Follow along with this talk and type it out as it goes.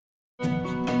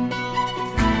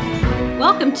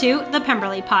Welcome to the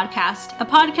Pemberley Podcast, a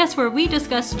podcast where we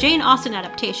discuss Jane Austen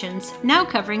adaptations, now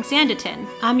covering Sanditon.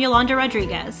 I'm Yolanda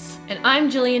Rodriguez. And I'm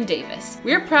Jillian Davis.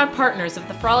 We're proud partners of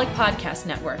the Frolic Podcast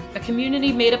Network, a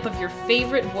community made up of your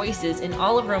favorite voices in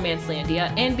all of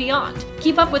Romancelandia and beyond.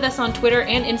 Keep up with us on Twitter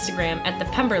and Instagram at The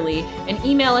Pemberley, and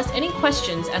email us any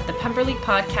questions at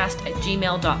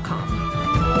thepemberleypodcast@gmail.com.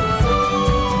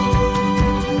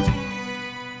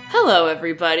 Hello,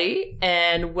 everybody,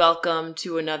 and welcome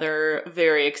to another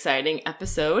very exciting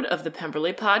episode of the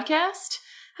Pemberley Podcast.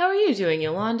 How are you doing,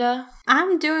 Yolanda?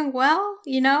 I'm doing well.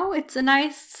 You know, it's a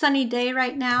nice sunny day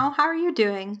right now. How are you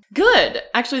doing? Good.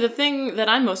 Actually, the thing that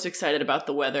I'm most excited about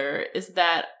the weather is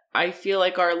that I feel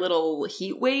like our little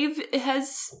heat wave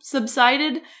has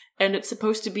subsided, and it's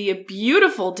supposed to be a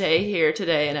beautiful day here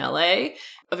today in LA.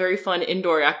 A very fun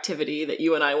indoor activity that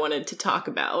you and I wanted to talk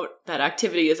about. That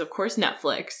activity is, of course,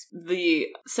 Netflix. The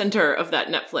center of that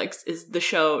Netflix is the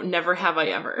show Never Have I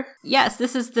Ever. Yes,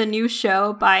 this is the new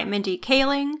show by Mindy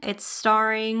Kaling. It's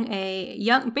starring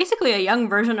basically a young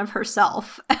version of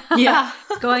herself. Yeah.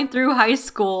 Going through high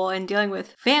school and dealing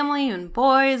with family and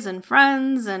boys and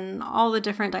friends and all the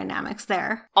different dynamics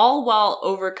there. All while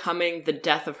overcoming the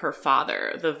death of her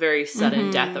father, the very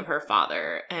sudden death of her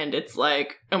father. And it's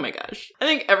like, oh my gosh. I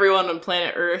think everyone on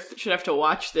planet Earth should have to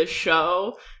watch this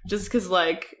show just because,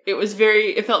 like,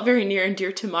 it felt very near and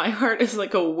dear to my heart as,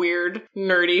 like, a weird,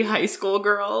 nerdy high school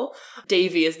girl.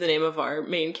 Davy is the name of our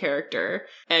main character,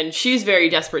 and she's very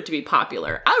desperate to be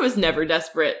popular. I was never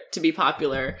desperate to be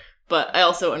popular, but I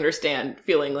also understand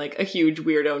feeling like a huge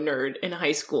weirdo nerd in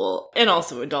high school and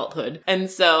also adulthood. And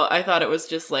so I thought it was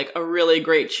just like a really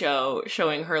great show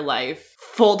showing her life.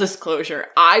 Full disclosure,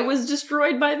 I was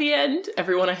destroyed by the end.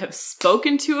 Everyone I have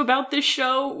spoken to about this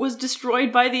show was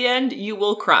destroyed by the end. You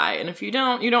will cry. And if you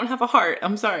don't have a heart.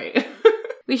 I'm sorry.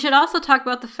 We should also talk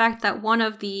about the fact that one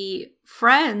of the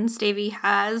friends Davy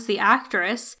has, the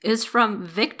actress, is from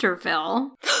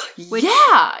Victorville.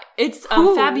 Yeah! It's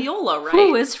Fabiola, right?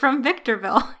 Who is from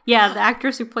Victorville. Yeah, the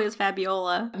actress who plays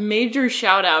Fabiola. Major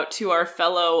shout out to our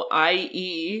fellow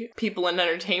IE people in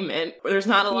entertainment. There's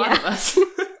not a lot of us.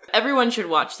 Everyone should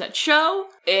watch that show.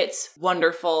 It's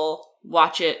wonderful.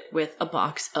 Watch it with a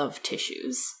box of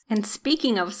tissues. And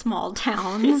speaking of small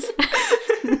towns...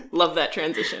 Love that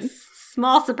transition.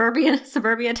 Small suburbia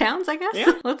towns, I guess.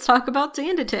 Yeah. Let's talk about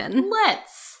Sanditon.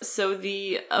 Let's. So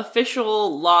the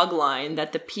official logline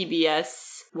that the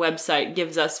PBS website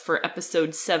gives us for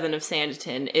episode 7 of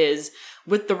Sanditon is,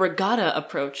 with the regatta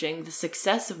approaching, the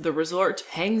success of the resort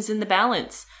hangs in the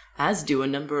balance, as do a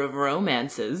number of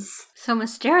romances. So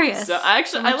mysterious. So I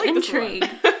like intrigue.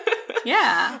 This one.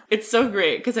 Yeah. It's so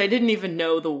great, because I didn't even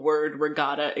know the word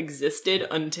regatta existed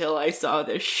until I saw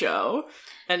this show.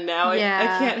 And now I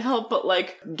can't help but,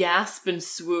 like, gasp and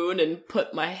swoon and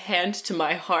put my hand to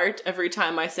my heart every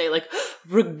time I say, like,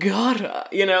 regatta.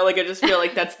 You know, like, I just feel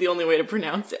like that's the only way to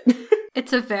pronounce it.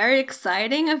 It's a very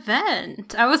exciting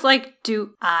event. I was like,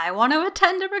 do I want to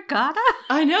attend a regatta?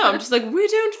 I know. I'm just like, we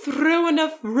don't throw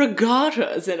enough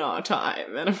regattas in our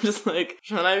time. And I'm just like,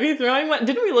 should I be throwing one?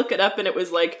 Didn't we look it up and it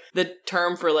was, like, the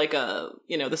term for, like,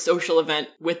 the social event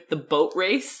with the boat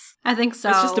race? I think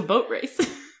so. It's just a boat race.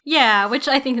 Yeah, which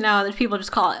I think now that people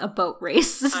just call it a boat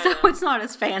race, so it's not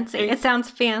as fancy. It sounds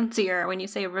fancier when you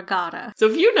say regatta. So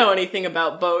if you know anything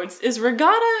about boats, is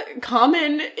regatta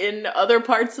common in other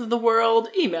parts of the world?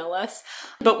 Email us.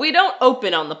 But we don't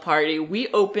open on the party, we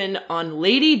open on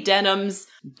Lady Denham's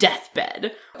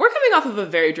deathbed. We're coming off of a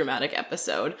very dramatic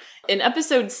episode. In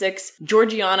episode 6,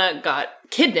 Georgiana got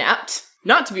kidnapped,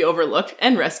 not to be overlooked,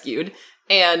 and rescued.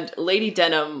 And Lady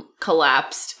Denham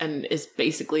collapsed and is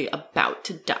basically about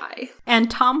to die. And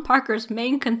Tom Parker's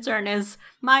main concern is,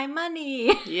 my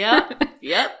money. Yep.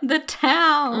 The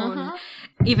town.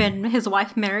 Even his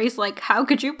wife Mary's like, how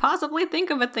could you possibly think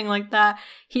of a thing like that?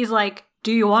 He's like,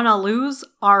 do you want to lose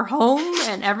our home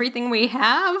and everything we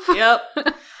have? Yep.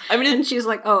 I mean, and she's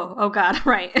like, oh God,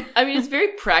 right. I mean, it's very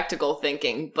practical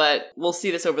thinking, but we'll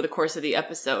see this over the course of the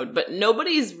episode. But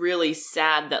nobody's really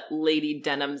sad that Lady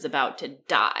Denham's about to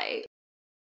die.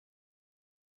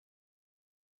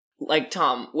 Like,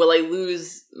 Tom, will I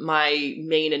lose my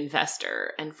main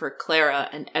investor? And for Clara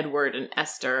and Edward and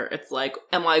Esther, it's like,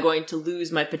 am I going to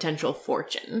lose my potential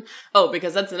fortune? Oh,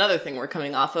 because that's another thing we're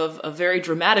coming off of, a very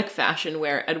dramatic fashion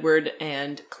where Edward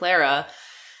and Clara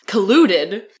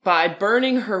colluded by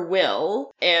burning her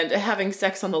will and having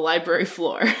sex on the library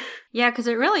floor. Yeah, because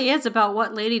it really is about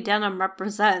what Lady Denham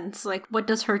represents. Like, what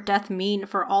does her death mean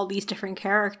for all these different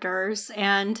characters?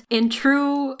 And in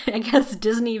true, I guess,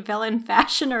 Disney villain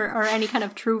fashion, or any kind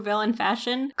of true villain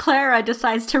fashion, Clara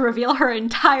decides to reveal her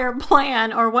entire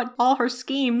plan, or what all her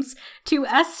schemes, to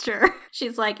Esther.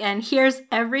 She's like, and here's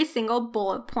every single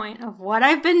bullet point of what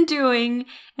I've been doing,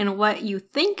 and what you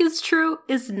think is true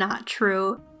is not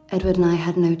true. Edward and I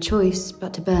had no choice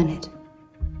but to burn it.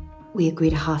 We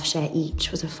agreed a half share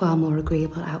each was a far more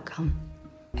agreeable outcome.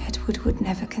 Edward would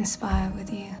never conspire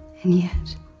with you. And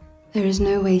yet, there is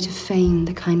no way to feign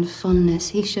the kind of fondness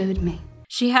he showed me.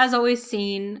 She has always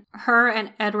seen her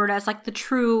and Edward as like the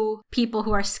true people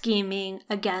who are scheming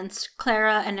against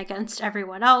Clara and against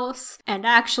everyone else. And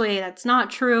actually, that's not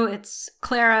true. It's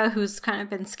Clara who's kind of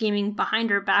been scheming behind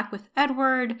her back with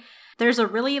Edward. There's a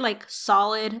really like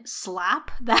solid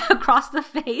slap that across the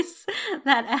face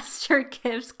that Esther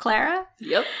gives Clara.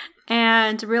 Yep.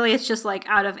 And really it's just like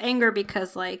out of anger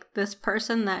because like this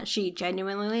person that she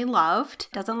genuinely loved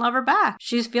doesn't love her back.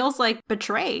 She feels like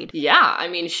betrayed. Yeah, I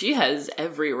mean, she has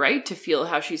every right to feel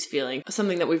how she's feeling.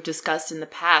 Something that we've discussed in the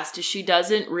past is she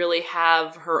doesn't really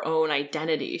have her own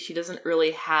identity. She doesn't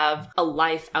really have a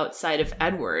life outside of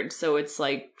Edward. So it's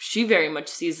like she very much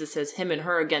sees this as him and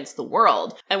her against the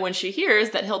world. And when she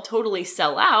hears that he'll totally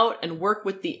sell out and work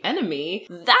with the enemy,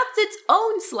 that's its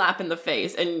own slap in the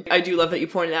face. And I do love that you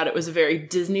pointed out it was a very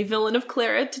Disney villain of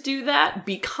Clara to do that,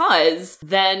 because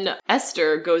then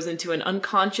Esther goes into an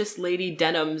unconscious Lady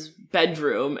Denham's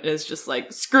bedroom and is just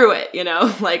like, screw it, you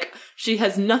know? Like, she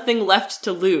has nothing left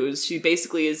to lose. She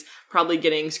basically is probably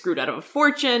getting screwed out of a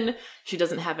fortune. She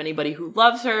doesn't have anybody who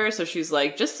loves her. So she's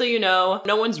like, just so you know,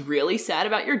 no one's really sad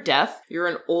about your death. You're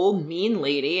an old, mean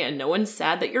lady, and no one's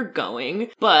sad that you're going.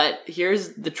 But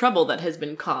here's the trouble that has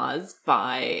been caused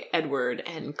by Edward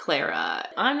and Clara.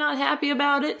 I'm not happy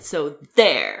about it, so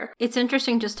there. It's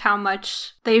interesting just how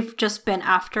much they've just been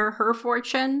after her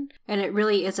fortune, and it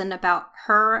really isn't about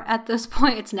her at this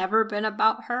point. It's never been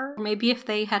about her. Maybe if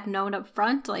they had known up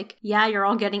front, like, yeah, you're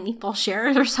all getting equal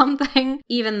shares or something.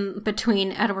 Even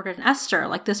between Edward and Esther,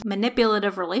 like this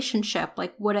manipulative relationship,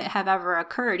 like, would it have ever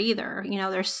occurred either? You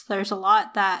know, there's a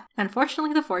lot that,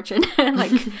 unfortunately, the fortune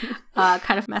like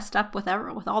kind of messed up with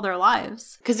all their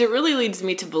lives. Because it really leads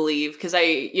me to believe, because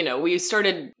we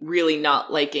started really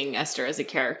not liking Esther as a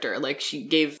character. Like, she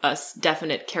gave us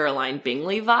definite Caroline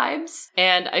Bingley vibes.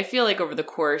 And I feel like over the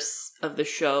course of the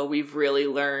show, we've really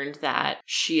learned that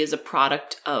she is a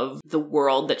product of the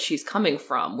world that she's coming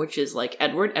from, which is like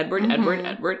Edward.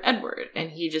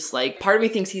 And he just like, part of me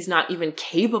thinks he's not even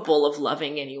capable of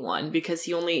loving anyone because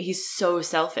he's so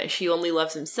selfish. He only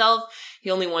loves himself. He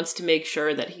only wants to make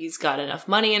sure that he's got enough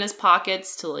money in his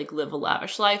pockets to like live a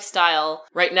lavish lifestyle.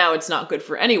 Right now, it's not good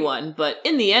for anyone, but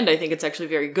in the end, I think it's actually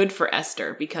very good for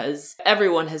Esther because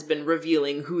everyone has been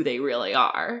revealing who they really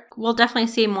are. We'll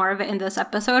definitely see more of it in this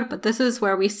episode, but this is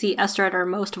where we see Esther at her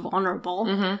most vulnerable.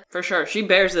 Mm-hmm, for sure. She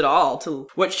bears it all to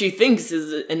what she thinks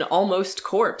is an almost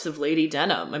corpse of Lady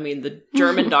Denham. I mean, the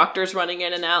German doctor's running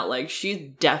in and out. Like, she's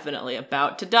definitely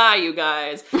about to die, you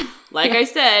guys. Like I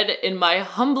said, in my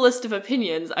humblest of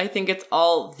opinions, I think it's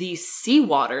all the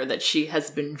seawater that she has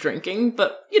been drinking.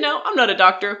 But, I'm not a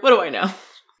doctor. What do I know?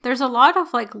 There's a lot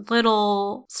of like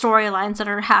little storylines that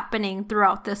are happening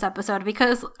throughout this episode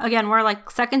because, again, we're like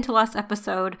second to last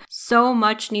episode. So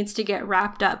much needs to get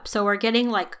wrapped up. So we're getting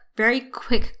like very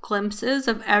quick glimpses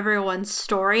of everyone's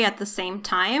story at the same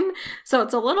time. So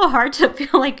it's a little hard to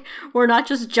feel like we're not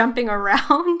just jumping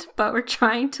around, but we're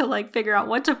trying to like figure out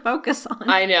what to focus on.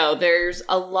 I know. There's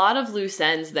a lot of loose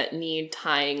ends that need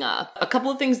tying up. A couple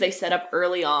of things they set up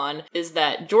early on is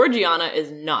that Georgiana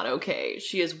is not okay.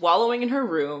 She is wallowing in her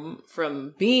room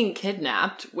from being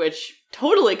kidnapped, which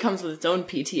totally comes with its own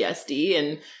PTSD,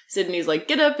 and Sydney's like,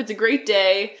 get up, it's a great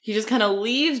day. He just kind of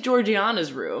leaves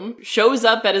Georgiana's room, shows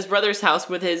up at his brother's house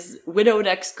with his widowed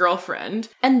ex-girlfriend,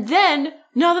 and then,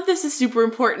 now that this is super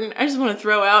important, I just want to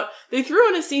throw out, they threw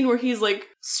in a scene where he's like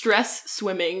stress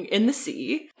swimming in the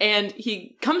sea, and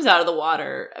he comes out of the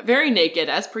water, very naked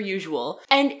as per usual,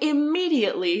 and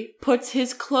immediately puts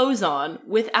his clothes on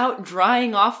without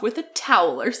drying off with a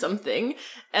towel or something.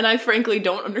 And I frankly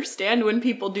don't understand when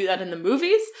people do that in the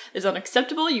movies. It's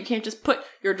unacceptable. You can't just put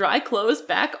your dry clothes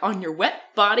back on your wet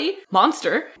body.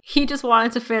 Monster. He just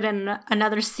wanted to fit in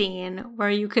another scene where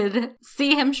you could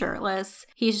see him shirtless.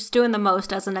 He's just doing the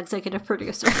most as an executive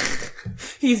producer.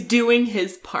 He's doing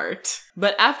his part.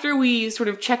 But after we sort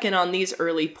of check in on these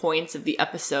early points of the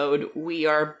episode, we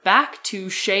are back to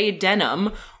Shea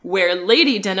Denham, where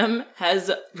Lady Denham has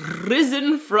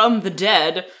risen from the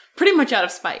dead, pretty much out of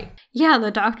spite. Yeah,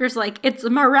 the doctor's like, it's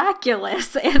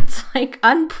miraculous. It's like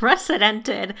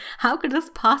unprecedented. How could this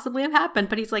possibly have happened?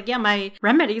 But he's like, yeah, my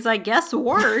remedies, I guess,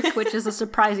 work, which is a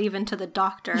surprise even to the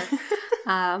doctor.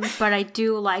 But I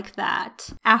do like that.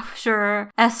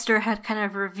 After Esther had kind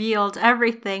of revealed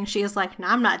everything, she is like, no,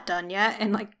 I'm not done yet.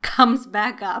 And like comes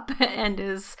back up and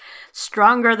is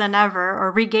stronger than ever,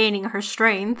 or regaining her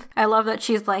strength. I love that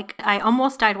she's like, I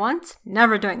almost died once,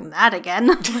 never doing that again.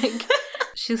 Like,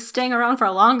 she's staying around for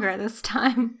longer this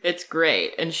time. It's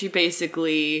great. And she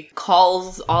basically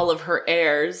calls all of her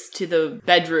heirs to the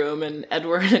bedroom, and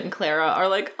Edward and Clara are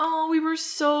like, oh, we were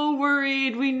so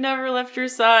worried. We never left your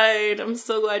side. I'm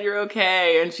so glad you're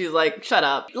okay. And she's like, shut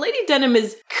up. Lady Denham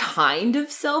is kind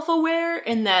of self-aware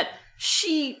in that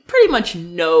she pretty much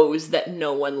knows that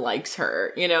no one likes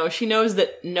her. You know, she knows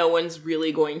that no one's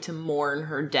really going to mourn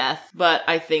her death. But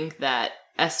I think that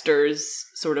Esther's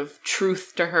sort of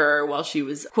truth to her while she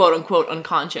was quote-unquote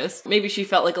unconscious, maybe she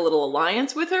felt like a little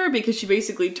alliance with her, because she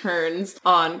basically turns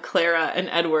on Clara and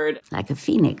Edward. Like a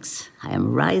phoenix, I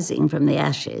am rising from the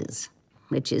ashes,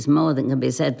 which is more than can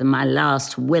be said for my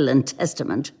last will and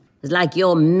testament. It's like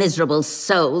your miserable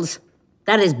souls.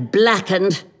 That is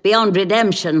blackened beyond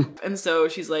redemption. And so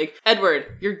she's like,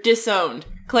 Edward, you're disowned.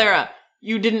 Clara,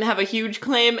 you didn't have a huge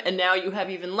claim, and now you have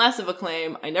even less of a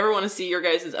claim. I never want to see your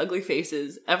guys' ugly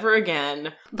faces ever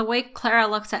again. The way Clara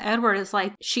looks at Edward is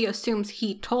like she assumes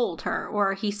he told her,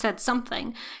 or he said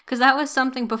something. Because that was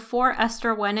something before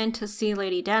Esther went in to see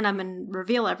Lady Denham and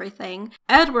reveal everything.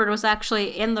 Edward was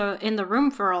actually in the room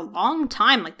for a long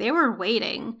time. Like, they were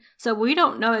waiting. So we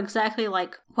don't know exactly,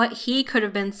 like, what he could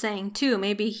have been saying too.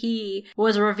 Maybe he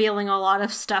was revealing a lot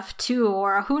of stuff too,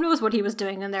 or who knows what he was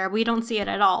doing in there. We don't see it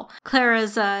at all.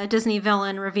 Clara's Disney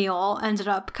villain reveal ended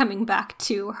up coming back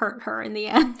to hurt her in the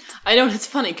end. I know, it's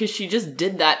funny because she just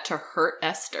did that to hurt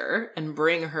Esther and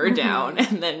bring her down,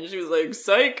 and then she was like,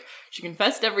 psych. She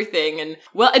confessed everything, and,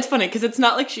 well, it's funny because it's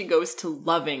not like she goes to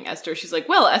loving Esther. She's like,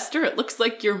 well, Esther, it looks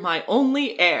like you're my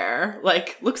only heir.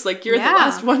 Like, looks like you're the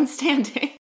last one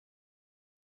standing.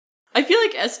 I feel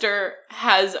like Esther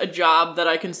has a job that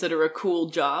I consider a cool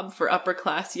job for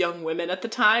upper-class young women at the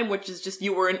time, which is just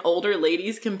you were an older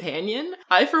lady's companion.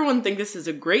 I, for one, think this is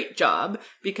a great job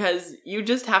because you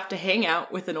just have to hang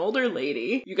out with an older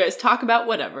lady, you guys talk about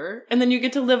whatever, and then you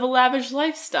get to live a lavish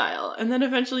lifestyle, and then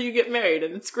eventually you get married,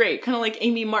 and it's great. Kind of like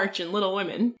Amy March in Little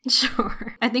Women.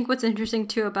 Sure. I think what's interesting,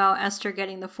 too, about Esther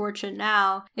getting the fortune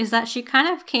now is that she kind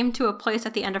of came to a place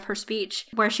at the end of her speech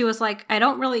where she was like, I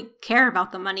don't really care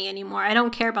about the money anymore. I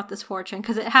don't care about this fortune,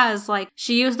 because it has, like,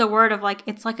 she used the word of, like,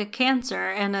 it's like a cancer,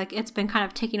 and, like, it's been kind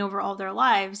of taking over all their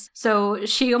lives. So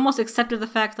she almost accepted the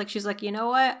fact, like, she's like, you know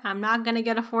what? I'm not gonna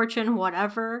get a fortune,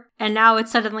 whatever. And now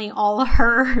it's suddenly all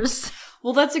hers.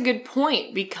 Well, that's a good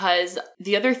point, because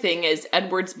the other thing is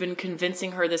Edward's been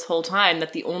convincing her this whole time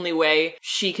that the only way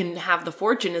she can have the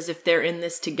fortune is if they're in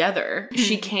this together.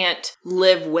 She can't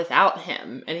live without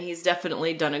him, and he's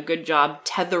definitely done a good job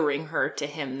tethering her to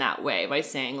him that way by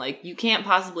saying, like, you can't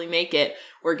possibly make it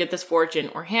or get this fortune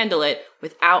or handle it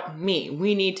without me.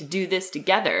 We need to do this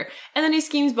together. And then he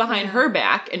schemes behind her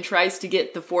back and tries to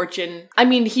get the fortune. I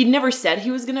mean, he never said he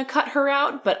was going to cut her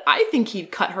out, but I think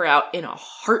he'd cut her out in a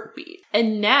heartbeat.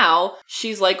 And now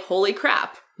she's like, holy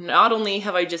crap. Not only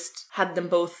have I just had them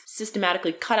both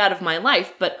systematically cut out of my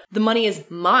life, but the money is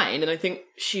mine. And I think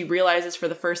she realizes for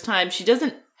the first time she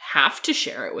doesn't have to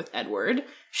share it with Edward.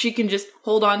 She can just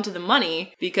hold on to the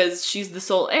money because she's the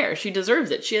sole heir. She deserves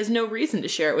it. She has no reason to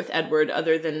share it with Edward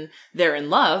other than they're in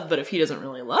love. But if he doesn't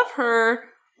really love her,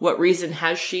 what reason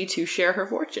has she to share her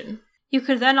fortune? You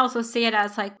could then also see it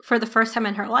as, like, for the first time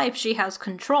in her life, she has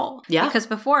control. Yeah. Because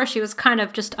before, she was kind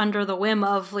of just under the whim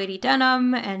of Lady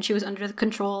Denham, and she was under the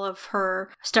control of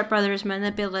her stepbrother's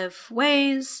manipulative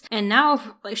ways. And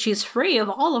now, like, she's free of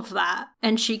all of that.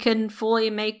 And she can fully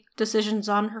make decisions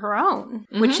on her own,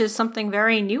 which is something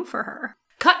very new for her.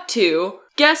 Cut to,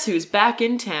 guess who's back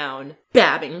in town?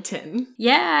 Babington.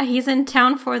 Yeah, he's in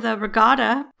town for the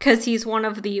regatta because he's one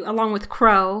of the, along with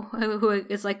Crow, who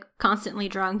is like constantly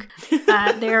drunk,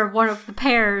 they're one of the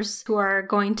pairs who are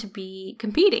going to be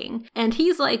competing. And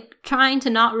he's like trying to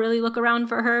not really look around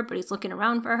for her, but he's looking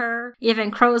around for her. Even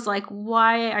Crow's like,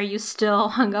 why are you still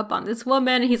hung up on this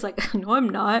woman? And he's like, no, I'm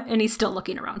not. And he's still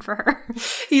looking around for her.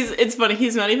 It's funny,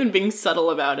 he's not even being subtle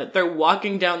about it. They're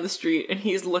walking down the street and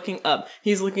he's looking up.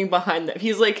 He's looking behind them.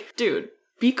 He's like, dude,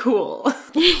 be cool.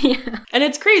 Yeah. And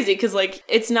it's crazy because, like,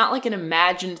 it's not like an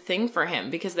imagined thing for him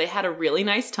because they had a really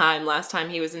nice time last time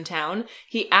he was in town.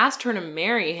 He asked her to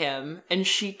marry him and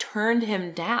she turned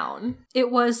him down. It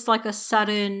was like a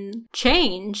sudden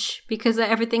change because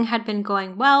everything had been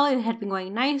going well, it had been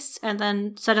going nice, and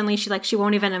then suddenly she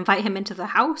won't even invite him into the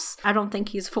house. I don't think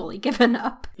he's fully given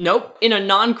up. Nope. In a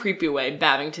non-creepy way,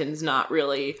 Babington's not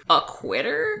really a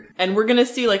quitter. And we're gonna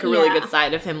see, like, a really good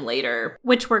side of him later.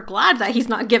 Which we're glad that he's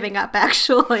not giving up,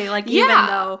 actually. Like, even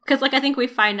though... Because, like, I think we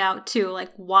find out, too,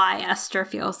 like, why Esther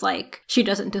feels like she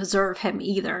doesn't deserve him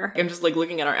either. I'm just, like,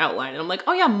 looking at our outline, and I'm like,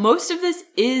 oh yeah, most of this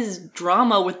is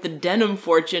drama with the denim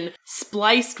fortune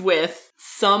spliced with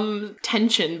some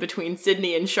tension between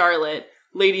Sydney and Charlotte,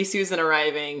 Lady Susan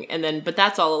arriving, and then, but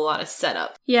that's all a lot of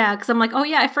setup. Yeah, because I'm like, oh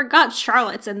yeah, I forgot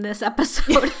Charlotte's in this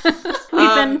episode.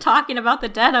 We've been talking about the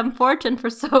denim fortune for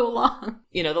so long.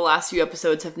 You know, the last few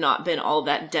episodes have not been all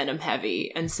that denim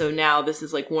heavy, and so now this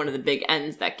is like one of the big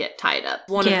ends that get tied up.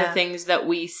 One of the things that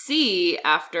we see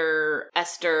after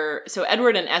Esther, so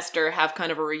Edward and Esther have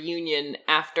kind of a reunion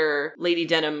after Lady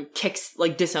Denham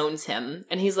disowns him,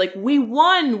 and he's like, we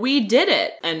won, we did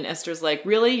it. And Esther's like,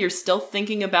 really? You're still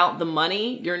thinking about the money?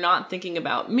 You're not thinking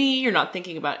about me, you're not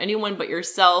thinking about anyone but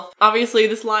yourself. Obviously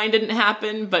this line didn't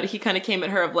happen, but he kind of came at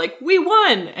her of like, we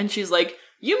won! And she's like,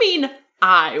 you mean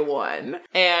I won.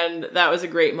 And that was a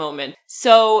great moment.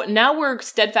 So now we're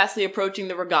steadfastly approaching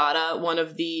the regatta. One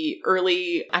of the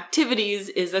early activities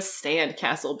is a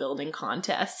sandcastle building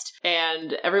contest.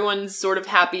 And everyone's sort of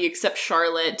happy except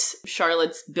Charlotte.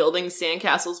 Charlotte's building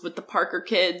sandcastles with the Parker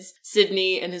kids.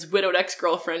 Sydney and his widowed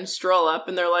ex-girlfriend stroll up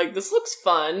and they're like, this looks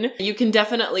fun. You can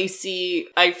definitely see,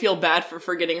 I feel bad for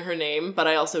forgetting her name, but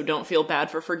I also don't feel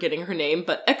bad for forgetting her name.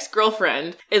 But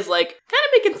ex-girlfriend is like kind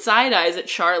of making side eyes at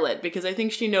Charlotte because I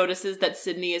think she notices that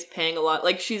Sydney is paying a lot.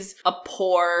 Like, she's a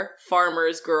poor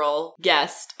farmer's girl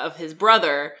guest of his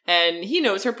brother, and he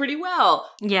knows her pretty well.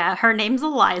 Yeah, her name's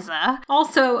Eliza.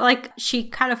 Also, like, she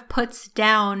kind of puts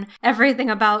down everything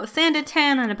about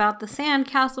Sanditon and about the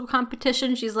sandcastle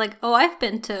competition. She's like, oh, I've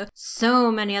been to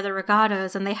so many other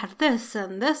regattas, and they had this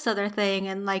and this other thing,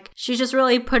 and, like, she's just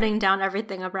really putting down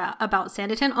everything about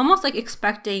Sanditon, almost, like,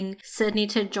 expecting Sydney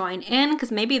to join in,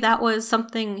 because maybe that was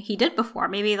something he did before.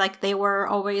 Maybe, like, they were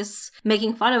always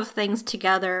making fun of things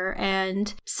together,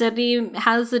 and Sydney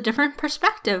has a different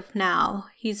perspective now.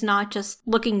 He's not just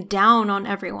looking down on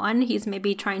everyone, he's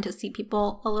maybe trying to see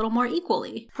people a little more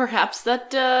equally. Perhaps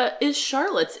that is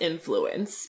Charlotte's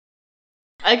influence.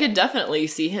 I could definitely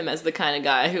see him as the kind of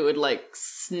guy who would, like,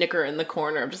 snicker in the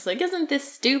corner of just like, isn't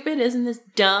this stupid? Isn't this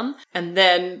dumb? And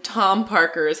then Tom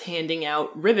Parker is handing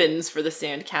out ribbons for the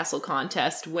sandcastle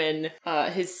contest when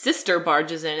his sister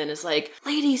barges in and is like,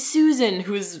 Lady Susan,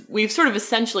 who's, we've sort of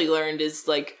essentially learned is,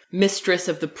 like, mistress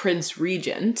of the Prince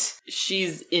Regent.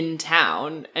 She's in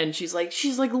town, and she's like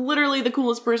literally the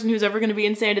coolest person who's ever going to be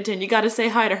in Sanditon. You gotta say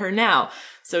hi to her now.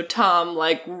 So Tom,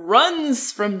 like,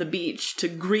 runs from the beach to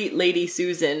greet Lady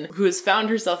Susan, who has found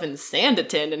herself in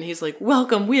Sanditon, and he's like,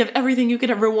 welcome, we have everything you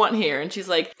could ever want here. And she's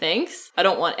like, thanks, I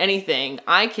don't want anything.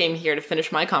 I came here to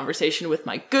finish my conversation with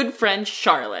my good friend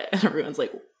Charlotte. And everyone's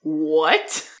like,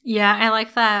 what? Yeah, I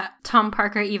like that Tom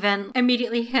Parker even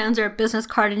immediately hands her a business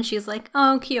card and she's like,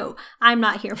 oh, cute. I'm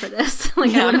not here for this.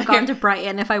 Like, I would have gone to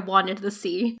Brighton if I wanted the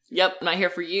sea. Yep, I'm not here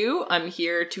for you. I'm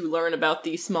here to learn about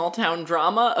the small town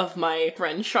drama of my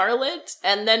friend Charlotte.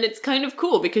 And then it's kind of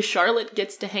cool because Charlotte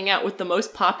gets to hang out with the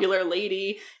most popular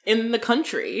lady in the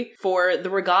country for the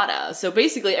regatta. So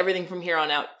basically everything from here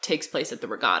on out takes place at the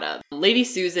regatta. Lady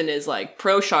Susan is like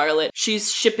pro Charlotte.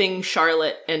 She's shipping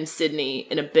Charlotte and Sydney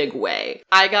in a big way.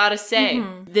 I gotta say,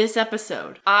 this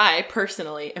episode, I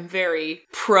personally am very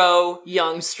pro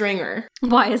young Stringer.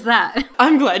 Why is that?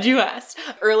 I'm glad you asked.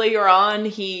 Earlier on,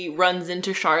 he runs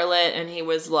into Charlotte and he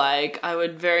was like, I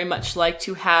would very much like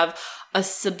to have a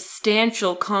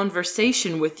substantial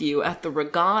conversation with you at the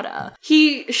regatta.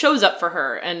 He shows up for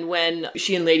her, and when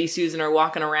she and Lady Susan are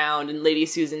walking around and Lady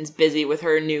Susan's busy with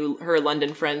her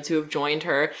London friends who have joined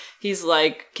her, he's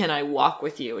like, can I walk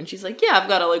with you? And she's like, yeah, I've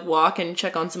got to like walk and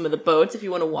check on some of the boats if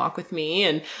you want to walk with me.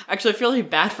 And actually I feel really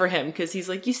bad for him because he's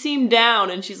like, you seem down.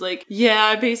 And she's like, yeah,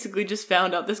 I basically just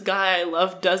found out this guy I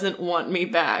love doesn't want me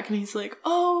back. And he's like,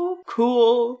 oh,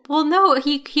 cool. Well, no,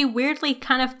 he weirdly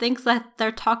kind of thinks that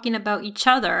they're talking about each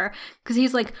other because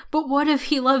he's like, but what if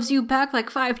he loves you back like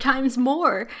 5 times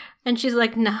more? And she's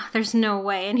like, no, there's no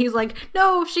way. And he's like,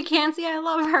 no, she can't see I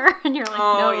love her. And you're like,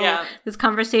 no, this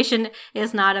conversation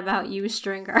is not about you,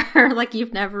 Stringer. Like,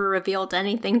 you've never revealed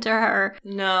anything to her.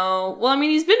 No. Well, I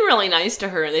mean, he's been really nice to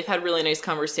her, and they've had really nice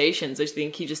conversations. I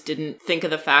think he just didn't think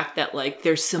of the fact that, like,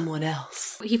 there's someone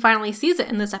else. He finally sees it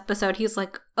in this episode. He's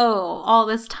like, oh, all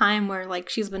this time where, like,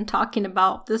 she's been talking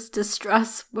about this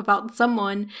distress about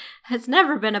someone has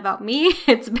never been about me.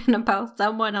 It's been about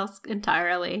someone else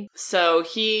entirely. So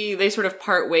they sort of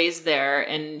part ways there,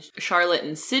 and Charlotte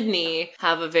and Sydney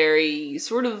have a very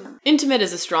sort of, intimate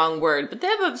is a strong word, but they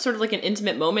have a sort of like an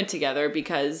intimate moment together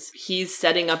because he's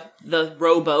setting up the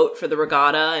rowboat for the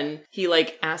regatta, and he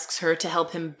like asks her to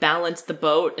help him balance the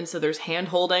boat, and so there's hand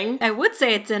holding. I would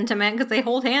say it's intimate because they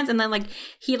hold hands, and then like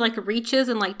he like reaches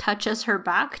and like touches her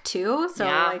back too. So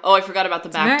yeah. Like, oh, I forgot about the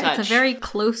back touch. It's a very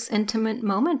close, intimate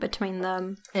moment between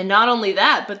them. And not only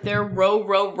that, but they're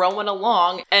rowing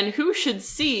along, and who should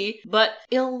see but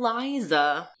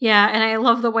Eliza. Yeah, and I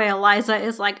love the way Eliza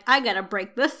is like, I gotta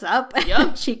break this up.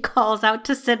 Yep. She calls out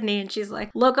to Sydney and she's like,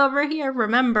 look over here,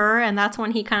 remember? And that's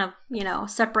when he kind of,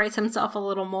 separates himself a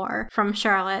little more from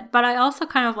Charlotte. But I also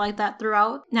kind of like that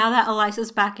throughout. Now that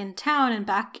Eliza's back in town and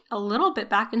a little bit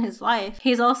back in his life,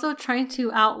 he's also trying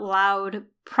to out loud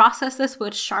process this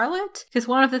with Charlotte. Because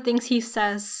one of the things he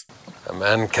says, a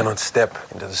man cannot step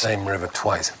into the same river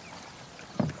twice.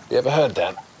 You ever heard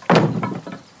that?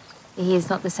 He is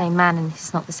not the same man and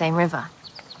he's not the same river.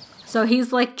 So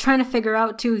he's like trying to figure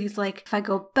out too, he's like, if I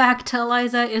go back to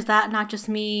Eliza, is that not just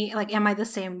me? Like, am I the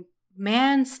same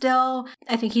man still?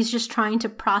 I think he's just trying to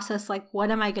process like,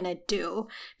 what am I gonna do?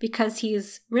 Because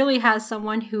he's really has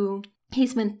someone who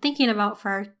he's been thinking about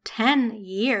for 10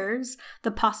 years,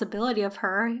 the possibility of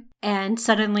her, and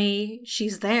suddenly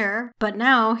she's there. But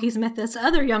now he's met this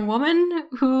other young woman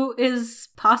who is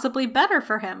possibly better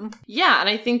for him. Yeah, and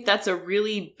I think that's a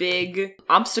really big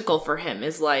obstacle for him,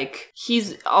 is like,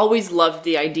 he's always loved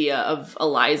the idea of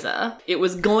Eliza. It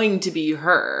was going to be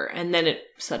her, and then it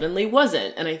suddenly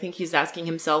wasn't. And I think he's asking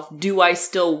himself, do I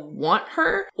still want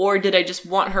her? Or did I just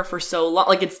want her for so long?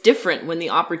 Like, it's different when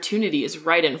the opportunity is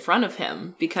right in front of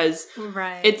him, because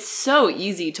it's so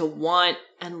easy to want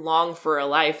and long for a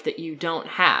life that you don't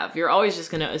have. You're always just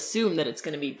going to assume that it's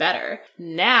going to be better.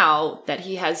 Now that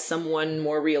he has someone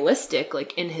more realistic,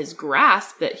 like in his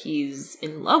grasp, that he's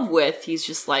in love with, he's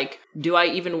just like, do I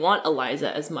even want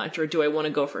Eliza as much, or do I want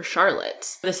to go for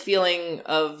Charlotte? This feeling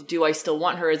of do I still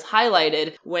want her is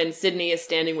highlighted when Sydney is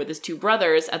standing with his two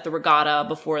brothers at the regatta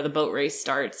before the boat race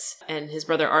starts, and his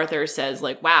brother Arthur says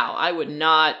like, wow, I would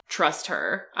not trust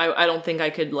her. I don't think I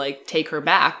could like take her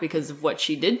back because of what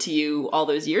she did to you all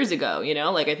those years ago,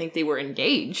 like I think they were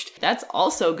engaged. That's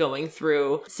also going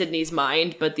through Sydney's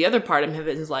mind, but the other part of him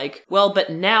is like, well, but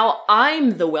now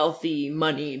I'm the wealthy,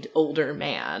 moneyed, older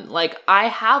man. Like, I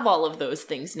have all of those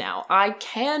things now. I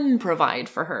can provide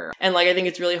for her. And like, I think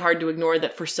it's really hard to ignore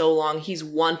that for so long he's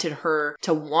wanted her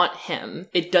to want him.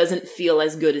 It doesn't feel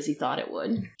as good as he thought it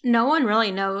would. No one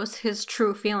really knows his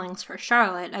true feelings for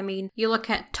Charlotte. I mean, you look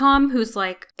at Tom, who's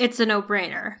like, it's a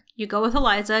no-brainer. You go with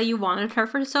Eliza, you wanted her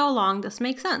for so long, this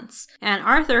makes sense. And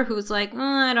Arthur, who's like,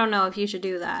 I don't know if you should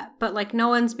do that. But like, no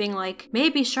one's being like,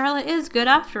 maybe Charlotte is good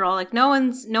after all. Like, no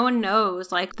one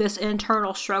knows like this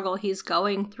internal struggle he's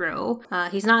going through.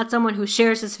 He's not someone who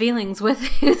shares his feelings with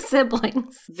his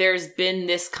siblings. There's been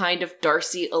this kind of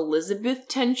Darcy-Elizabeth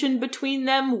tension between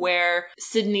them, where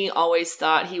Sydney always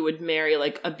thought he would marry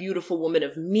like a beautiful woman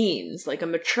of means, like a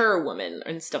mature woman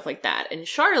and stuff like that. And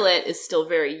Charlotte is still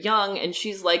very young, and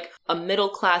she's like a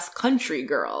middle-class country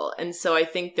girl. And so I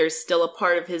think there's still a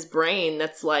part of his brain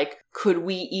that's like, could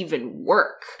we even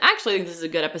work? Actually, I think this is a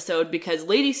good episode because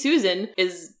Lady Susan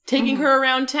is taking her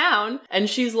around town, and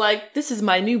she's like, this is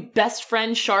my new best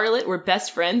friend, Charlotte. We're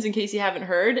best friends, in case you haven't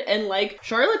heard. And like,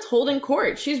 Charlotte's holding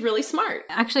court. She's really smart.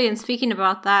 Actually, and speaking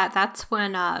about that, that's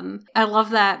when I love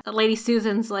that Lady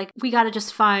Susan's like, we gotta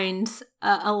just find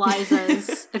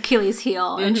Eliza's Achilles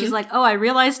heel. And she's like, oh, I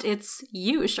realized it's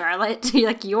you, Charlotte.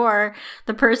 Like, you're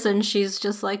the person she's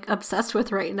just like obsessed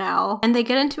with right now. And they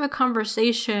get into a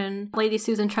conversation. Lady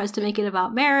Susan tries to make it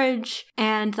about marriage,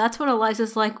 and that's when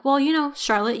Eliza's like, well,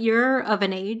 Charlotte, you're of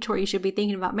an age where you should be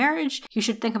thinking about marriage. You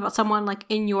should think about someone like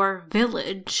in your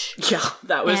village. Yeah,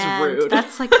 that was rude.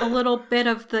 That's like a little bit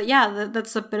of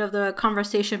that's a bit of the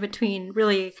conversation between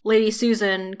really Lady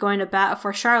Susan going to bat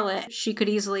for Charlotte. She could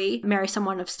easily marry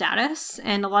someone of status,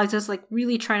 and Eliza's like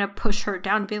really trying to push her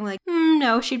down, being like,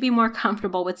 no, she'd be more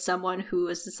comfortable with someone who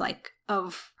is just like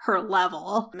of her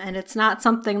level. And it's not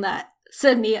something that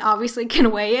Sydney obviously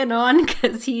can weigh in on,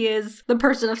 because he is the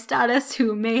person of status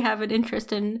who may have an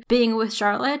interest in being with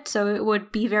Charlotte, so it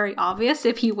would be very obvious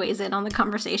if he weighs in on the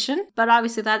conversation. But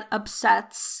obviously that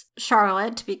upsets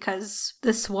Charlotte, because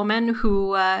this woman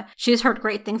who she's heard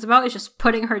great things about is just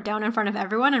putting her down in front of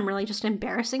everyone and really just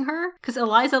embarrassing her. Because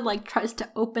Eliza like tries to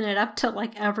open it up to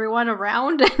like everyone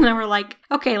around, and then we're like,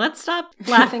 okay, let's stop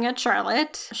laughing at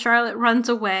Charlotte. Charlotte runs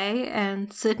away,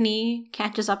 and Sydney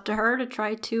catches up to her to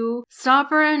try to stop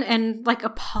her and like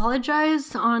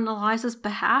apologize on Eliza's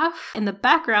behalf. In the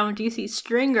background, you see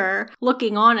Stringer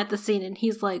looking on at the scene, and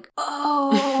he's like,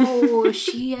 oh,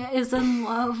 she is in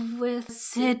love with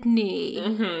Sydney.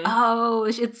 Oh,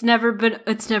 it's never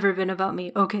been about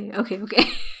me. Okay.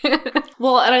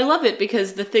 Well, and I love it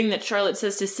because the thing that Charlotte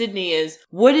says to Sydney is,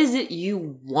 what is it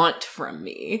you want from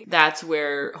me? That's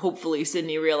where hopefully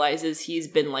Sydney realizes he's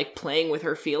been like playing with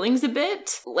her feelings a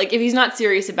bit. Like if he's not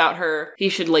serious about her, he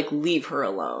should like leave her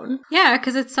alone. Yeah,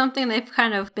 because it's something they've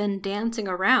kind of been dancing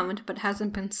around but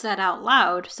hasn't been said out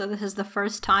loud. So this is the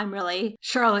first time really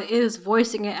Charlotte is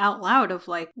voicing it out loud of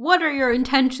like, what are your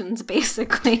intentions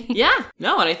basically? Yeah,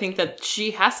 no, and I think that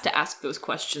she has to ask those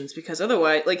questions because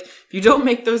otherwise, like, if you don't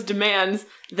make those demands,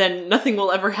 then nothing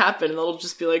will ever happen. They'll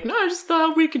just be like, no, I just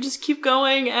thought we could just keep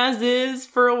going as is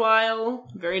for a while.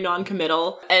 Very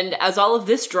non-committal. And as all of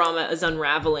this drama is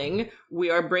unraveling, we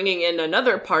are bringing in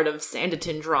another part of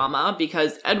Sanditon drama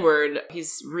because Edward,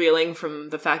 he's reeling from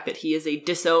the fact that he is a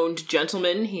disowned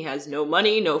gentleman. He has no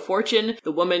money, no fortune.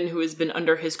 The woman who has been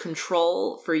under his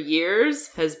control for years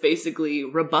has basically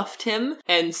rebuffed him.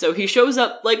 And so he shows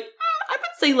up like, I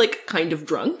would say like kind of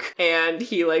drunk. And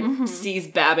he like sees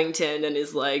Babington and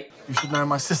is like, you should know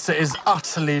my sister is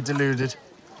utterly deluded.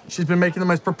 She's been making the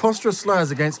most preposterous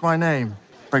slurs against my name.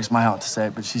 Breaks my heart to say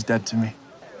it, but she's dead to me.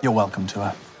 You're welcome to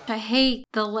her. I hate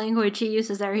the language he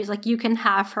uses there. He's like, you can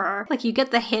have her. Like, you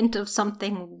get the hint of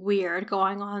something weird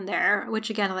going on there, which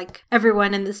again, like,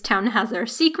 everyone in this town has their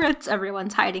secrets.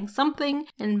 Everyone's hiding something.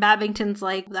 And Babington's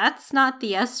like, that's not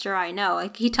the Esther I know.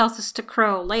 Like, he tells us to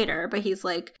Crow later, but he's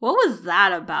like, what was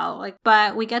that about? Like,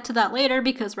 but we get to that later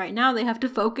because right now they have to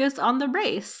focus on the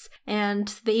race.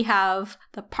 And they have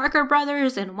the Parker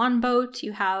brothers in one boat.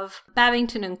 You have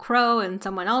Babington and Crow and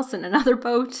someone else in another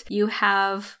boat. You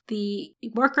have the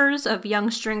workers of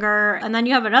Young Stringer, and then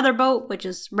you have another boat, which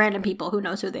is random people who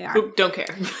knows who they are. Who don't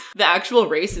care. The actual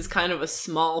race is kind of a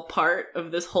small part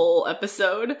of this whole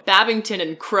episode. Babington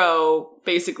and Crow,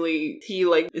 basically, he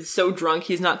like is so drunk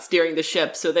he's not steering the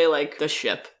ship, so they like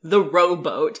the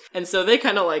rowboat, and so they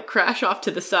kind of like crash off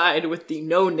to the side with the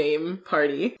no-name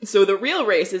party. So the real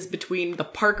race is between the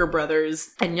Parker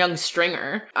brothers and Young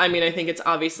Stringer. I mean, I think it's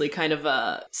obviously kind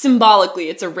of symbolically,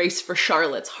 it's a race for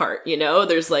Charlotte's heart, you know?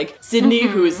 There's like Sydney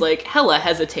who's like hella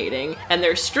hesitating, and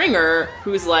there's Stringer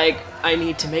who's like, I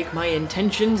need to make my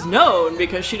intentions known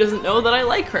because she doesn't know that I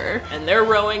like her. And they're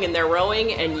rowing,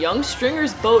 and Young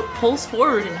Stringer's boat pulls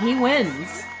forward and he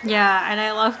wins. Yeah, and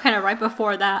I love kind of right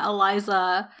before that,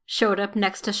 Eliza showed up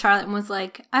next to Charlotte and was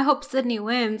like, I hope Sydney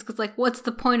wins, because like, what's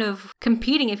the point of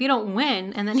competing if you don't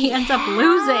win? And then he ends up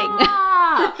losing.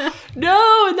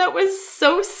 No, and that was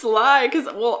so sly, because,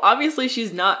 well, obviously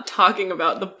she's not talking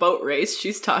about the boat race.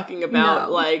 She's talking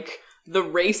about, like, the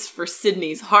race for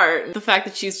Sydney's heart. The fact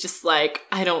that she's just like,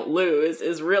 I don't lose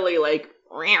is really like,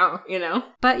 you know?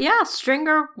 But yeah,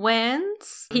 Stringer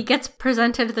wins. He gets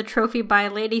presented the trophy by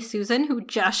Lady Susan, who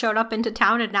just showed up into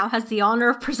town and now has the honor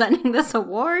of presenting this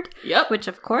award. Yep. Which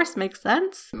of course makes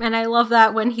sense. And I love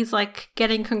that when he's like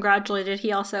getting congratulated,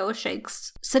 he also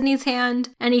shakes Sydney's hand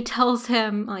and he tells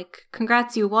him like,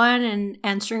 congrats, you won.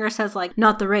 And Stringer says like,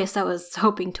 not the race I was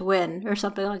hoping to win, or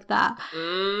something like that.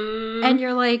 And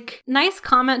you're like, nice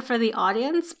comment for the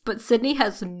audience, but Sydney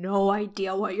has no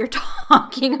idea what you're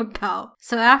talking about.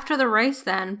 So after the race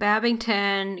then,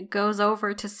 Babington goes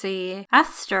over to see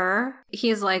Esther.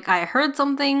 He's like, I heard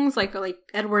some things, like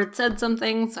Edward said some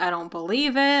things, I don't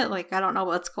believe it, like I don't know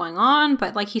what's going on,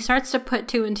 but like he starts to put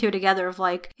two and two together of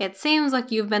like, it seems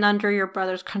like you've been under your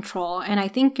brother's control and I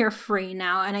think you're free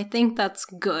now and I think that's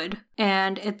good.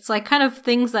 And it's like kind of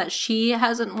things that she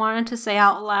hasn't wanted to say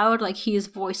out loud, like he's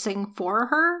voicing for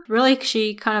her. Really,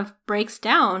 she kind of breaks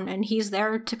down and he's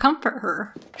there to comfort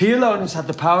her. He alone has had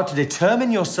the power to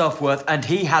determine your self-worth, and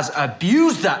he has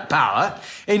abused that power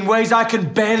in ways I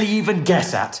can barely even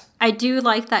guess at. I do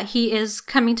like that he is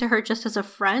coming to her just as a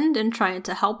friend and trying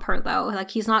to help her, though. Like,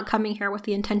 he's not coming here with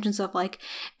the intentions of, like,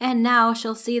 and now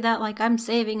she'll see that, like, I'm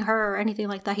saving her or anything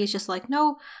like that. He's just like,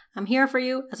 no, I'm here for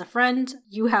you as a friend.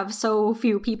 You have so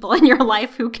few people in your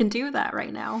life who can do that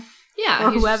right now. Yeah.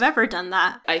 Or who have ever done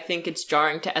that. I think it's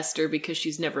jarring to Esther because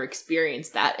she's never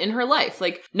experienced that in her life.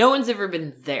 Like, no one's ever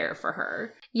been there for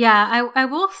her. Yeah, I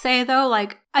will say, though,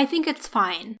 like, I think it's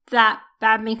fine that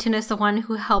Babington is the one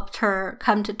who helped her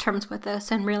come to terms with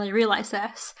this and really realize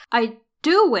this. I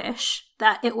do wish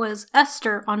that it was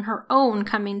Esther on her own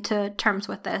coming to terms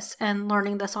with this and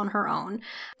learning this on her own.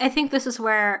 I think this is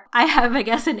where I have, I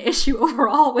guess, an issue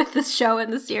overall with this show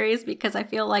and the series, because I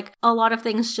feel like a lot of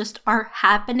things just are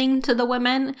happening to the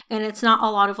women, and it's not a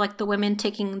lot of like the women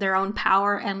taking their own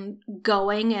power and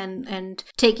going and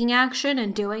taking action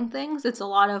and doing things. It's a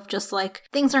lot of just like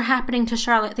things are happening to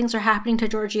Charlotte, things are happening to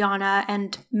Georgiana,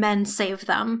 and men save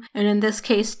them. And in this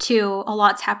case too, a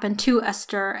lot's happened to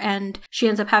Esther, and she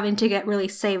ends up having to get really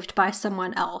saved by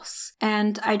someone else.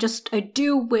 And I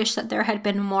do wish that there had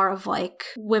been more of like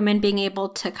women being able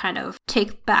to kind of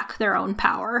take back their own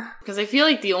power. Because I feel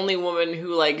like the only woman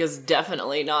who like is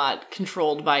definitely not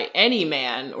controlled by any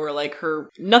man, or like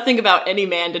nothing about any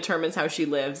man determines how she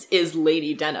lives, is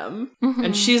Lady Denham. Mm-hmm.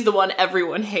 And she's the one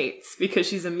everyone hates because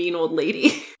she's a mean old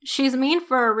lady. She's mean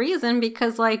for a reason,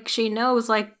 because like she knows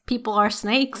like people are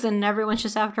snakes and everyone's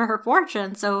just after her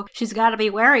fortune, so she's got to be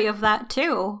wary of that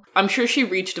too. I'm sure she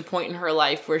reached a point in her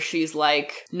life where she's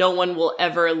like, no one will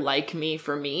ever like me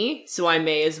for me, so I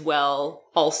may as well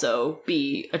also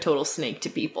be a total snake to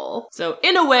people. So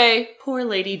in a way, poor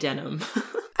Lady Denham.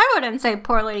 I wouldn't say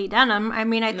poor Lady Denham. I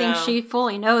mean, I think she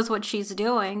fully knows what she's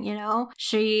doing, you know?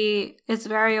 She is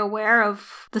very aware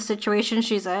of the situation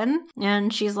she's in,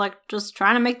 and she's like just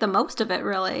trying to make the most of it,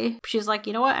 really. She's like,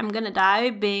 you know what? I'm gonna die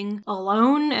being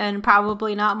alone and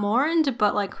probably not mourned,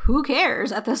 but like, who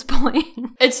cares at this point?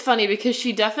 It's funny because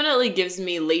she definitely gives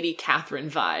me Lady Catherine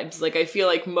vibes. Like, I feel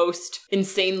like most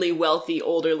insanely wealthy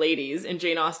older ladies in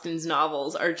Jane Austen's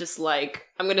novels are just like,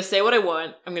 I'm gonna say what I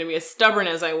want, I'm gonna be as stubborn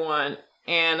as I want,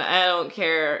 and I don't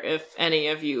care if any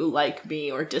of you like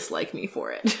me or dislike me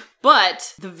for it.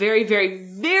 But the very, very,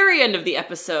 very end of the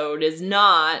episode is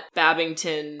not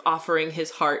Babington offering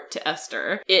his heart to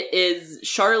Esther. It is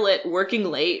Charlotte working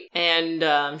late,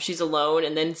 and she's alone,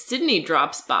 and then Sydney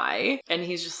drops by, and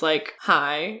he's just like,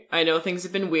 hi, I know things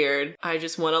have been weird. I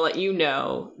just want to let you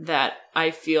know that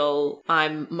I feel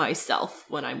I'm myself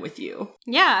when I'm with you.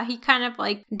 Yeah, he kind of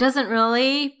like doesn't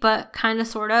really, but kind of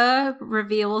sort of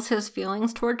reveals his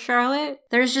feelings toward Charlotte.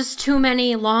 There's just too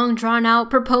many long drawn out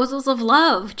proposals of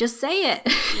love. Just say it.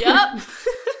 Yep.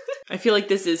 I feel like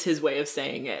this is his way of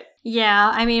saying it.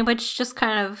 Yeah, I mean, which just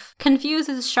kind of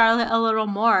confuses Charlotte a little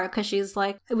more, because she's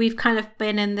like, we've kind of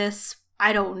been in this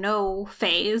I don't know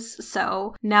phase,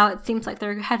 so now it seems like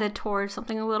they're headed towards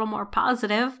something a little more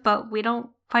positive, but we don't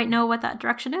quite know what that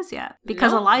direction is yet,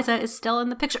 because Eliza is still in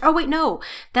the picture. Oh wait, no,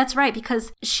 that's right,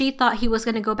 because she thought he was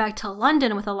going to go back to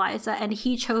London with Eliza, and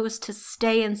he chose to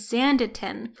stay in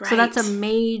Sanditon. Right. So that's a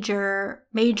major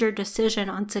decision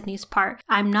on Sydney's part.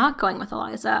 I'm not going with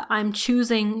Eliza. I'm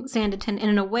choosing Sanditon, and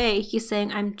in a way, he's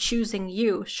saying, I'm choosing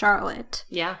you, Charlotte.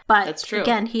 Yeah, but that's true.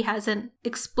 Again, he hasn't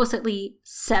explicitly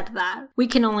said that. We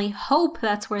can only hope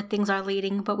that's where things are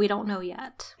leading, but we don't know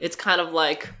yet. It's kind of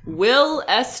like, will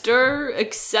Esther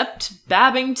accept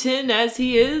Babington as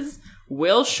he is?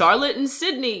 Will Charlotte and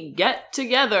Sydney get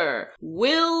together?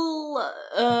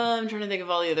 I'm trying to think of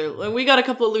all the other... We got a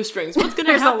couple of loose strings. What's going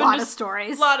to happen? There's a lot of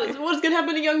stories. What's going to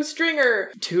happen to young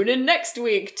Stringer? Tune in next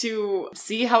week to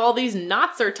see how all these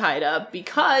knots are tied up,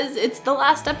 because it's the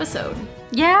last episode.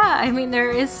 Yeah, I mean,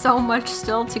 there is so much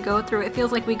still to go through. It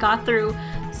feels like we got through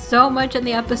so much in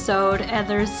the episode, and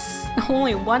there's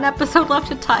only one episode left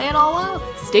to tie it all up.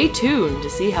 Stay tuned to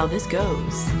see how this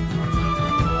goes.